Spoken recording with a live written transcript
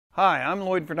Hi, I'm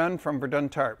Lloyd Verdun from Verdun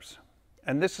Tarps,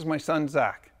 and this is my son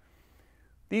Zach.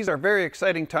 These are very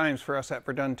exciting times for us at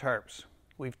Verdun Tarps.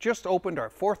 We've just opened our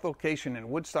 4th location in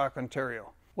Woodstock,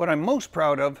 Ontario. What I'm most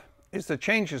proud of is the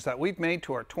changes that we've made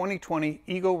to our 2020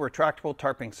 Eagle retractable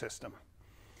tarping system.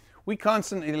 We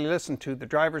constantly listen to the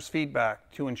driver's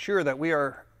feedback to ensure that we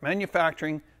are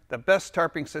manufacturing the best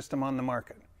tarping system on the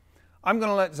market. I'm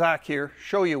going to let Zach here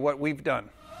show you what we've done.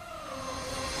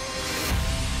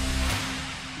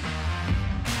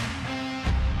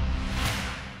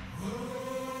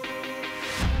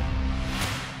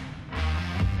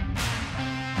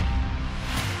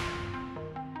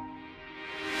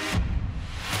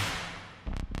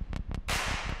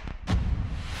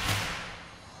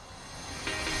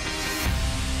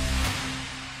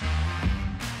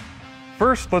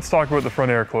 First, let's talk about the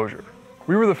front air closure.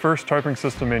 We were the first tarping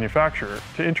system manufacturer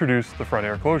to introduce the front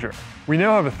air closure. We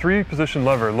now have a 3-position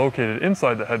lever located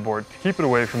inside the headboard to keep it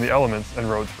away from the elements and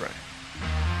road spray.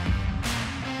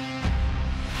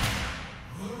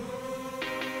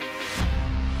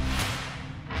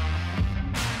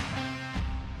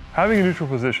 Having a neutral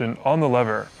position on the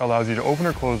lever allows you to open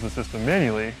or close the system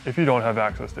manually if you don't have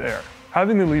access to air.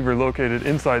 Having the lever located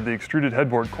inside the extruded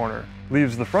headboard corner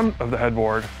leaves the front of the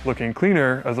headboard looking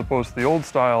cleaner as opposed to the old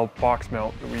style box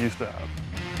mount that we used to have.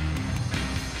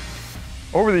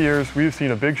 Over the years, we've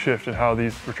seen a big shift in how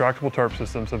these retractable tarp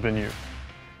systems have been used.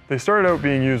 They started out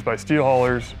being used by steel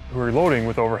haulers who are loading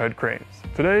with overhead cranes.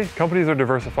 Today, companies are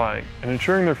diversifying and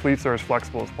ensuring their fleets are as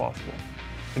flexible as possible.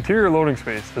 Interior loading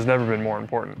space has never been more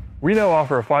important. We now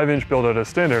offer a 5-inch build-out as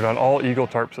standard on all Eagle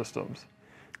Tarp systems.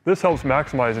 This helps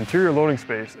maximize interior loading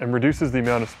space and reduces the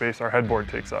amount of space our headboard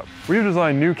takes up. We've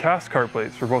designed new cast cart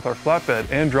plates for both our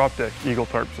flatbed and drop deck Eagle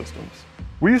Tarp systems.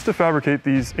 We used to fabricate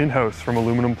these in-house from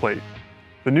aluminum plate.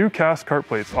 The new cast cart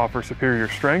plates offer superior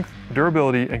strength,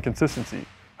 durability, and consistency,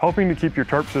 helping to keep your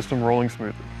tarp system rolling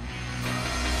smoothly.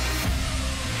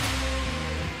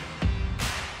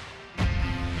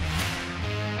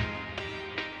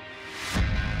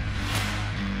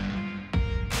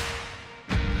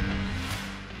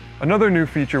 Another new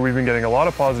feature we've been getting a lot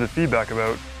of positive feedback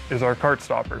about is our cart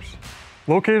stoppers.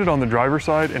 Located on the driver's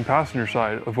side and passenger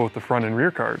side of both the front and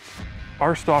rear carts,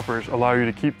 our stoppers allow you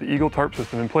to keep the Eagle Tarp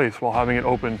system in place while having it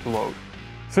open to load.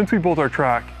 Since we bolt our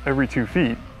track every 2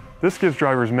 feet, this gives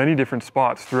drivers many different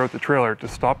spots throughout the trailer to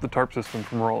stop the tarp system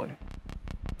from rolling.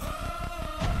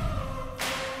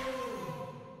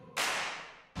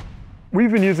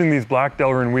 We've been using these black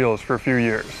Delrin wheels for a few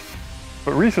years,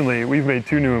 but recently we've made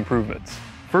 2 new improvements.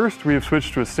 First, we have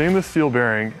switched to a stainless steel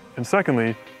bearing, and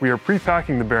secondly, we are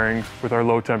pre-packing the bearings with our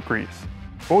low-temp grease.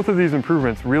 Both of these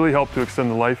improvements really help to extend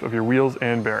the life of your wheels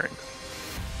and bearings.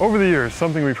 Over the years,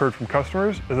 something we've heard from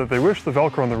customers is that they wish the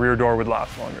Velcro on the rear door would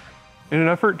last longer. In an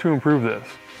effort to improve this,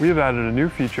 we have added a new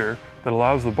feature that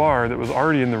allows the bar that was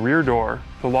already in the rear door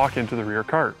to lock into the rear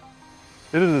cart.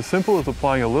 It is as simple as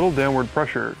applying a little downward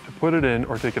pressure to put it in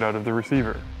or take it out of the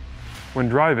receiver. When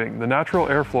driving, the natural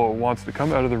airflow wants to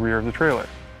come out of the rear of the trailer.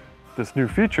 This new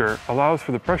feature allows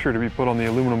for the pressure to be put on the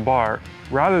aluminum bar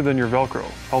rather than your Velcro,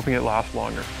 helping it last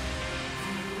longer.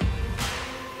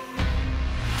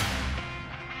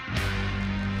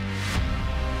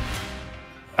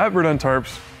 At Verdun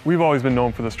Tarps, we've always been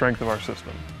known for the strength of our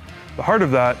system. The heart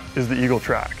of that is the Eagle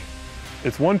track.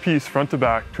 It's one piece front to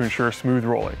back to ensure smooth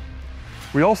rolling.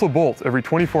 We also bolt every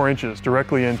 24 inches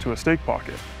directly into a stake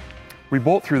pocket. We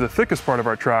bolt through the thickest part of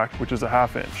our track, which is a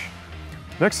 1/2 inch.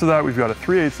 Next to that, we've got a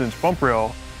 3/8 inch bump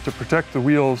rail to protect the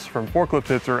wheels from forklift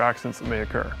hits or accidents that may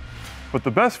occur. But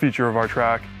the best feature of our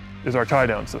track is our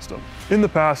tie-down system. In the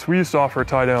past, we used to offer a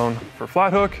tie-down for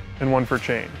flat hook and one for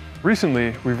chain.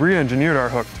 Recently, we've re-engineered our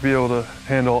hook to be able to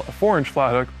handle a 4-inch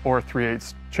flat hook or a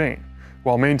 3/8 chain,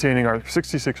 while maintaining our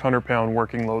 6,600 pound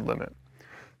working load limit.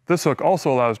 This hook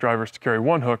also allows drivers to carry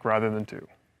 1 hook rather than 2.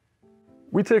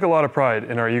 We take a lot of pride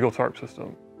in our Eagle Tarp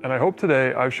system, and I hope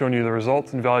today I've shown you the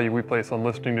results and value we place on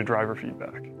listening to driver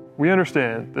feedback. We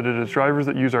understand that it is drivers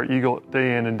that use our Eagle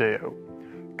day in and day out.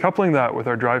 Coupling that with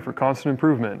our drive for constant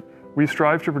improvement, we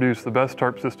strive to produce the best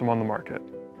tarp system on the market.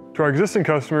 To our existing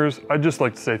customers, I'd just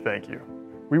like to say thank you.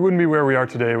 We wouldn't be where we are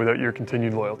today without your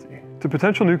continued loyalty. To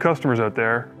potential new customers out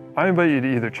there, I invite you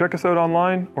to either check us out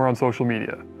online or on social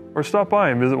media, or stop by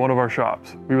and visit one of our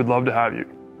shops. We would love to have you.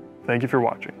 Thank you for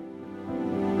watching.